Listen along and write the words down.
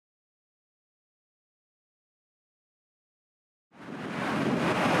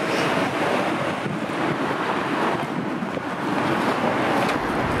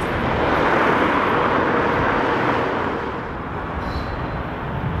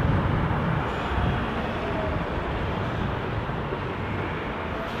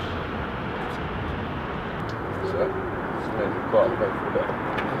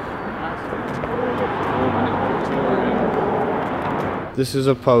This is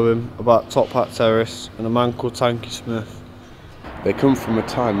a poem about Top Hat Terrace and a man called Tanky Smith. They come from a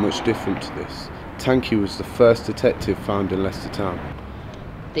time much different to this. Tanky was the first detective found in Leicester town.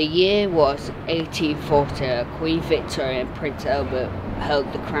 The year was 1840. Queen Victoria and Prince Albert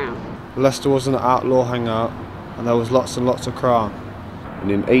held the crown. Leicester was an outlaw hangout and there was lots and lots of crime.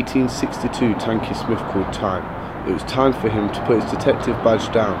 And in 1862 Tanky Smith called time. It was time for him to put his detective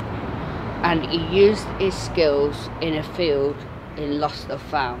badge down. And he used his skills in a field in Lost or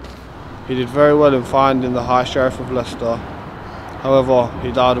Found. He did very well in finding the High Sheriff of Leicester. However,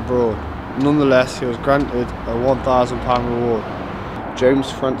 he died abroad. Nonetheless, he was granted a £1,000 reward.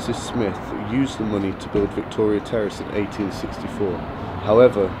 James Francis Smith used the money to build Victoria Terrace in 1864.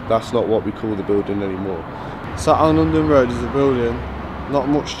 However, that's not what we call the building anymore. Sat on London Road is a building, not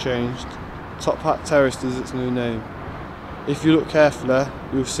much changed. Top Hat Terrace is its new name. If you look carefully,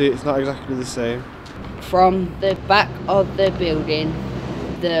 you'll see it's not exactly the same. From the back of the building,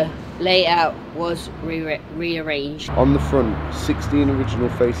 the layout was rearranged. On the front, 16 original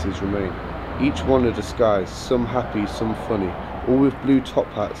faces remain, each one a disguise, some happy, some funny, all with blue top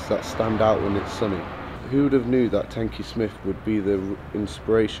hats that stand out when it's sunny. Who would have knew that Tanky Smith would be the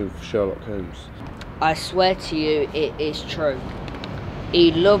inspiration for Sherlock Holmes? I swear to you, it is true.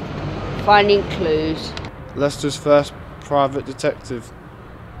 He loved finding clues. Leicester's first private detective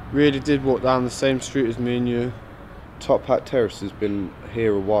really did walk down the same street as me and you. Top Hat Terrace has been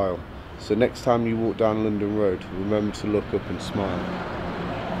here a while, so next time you walk down London Road, remember to look up and smile.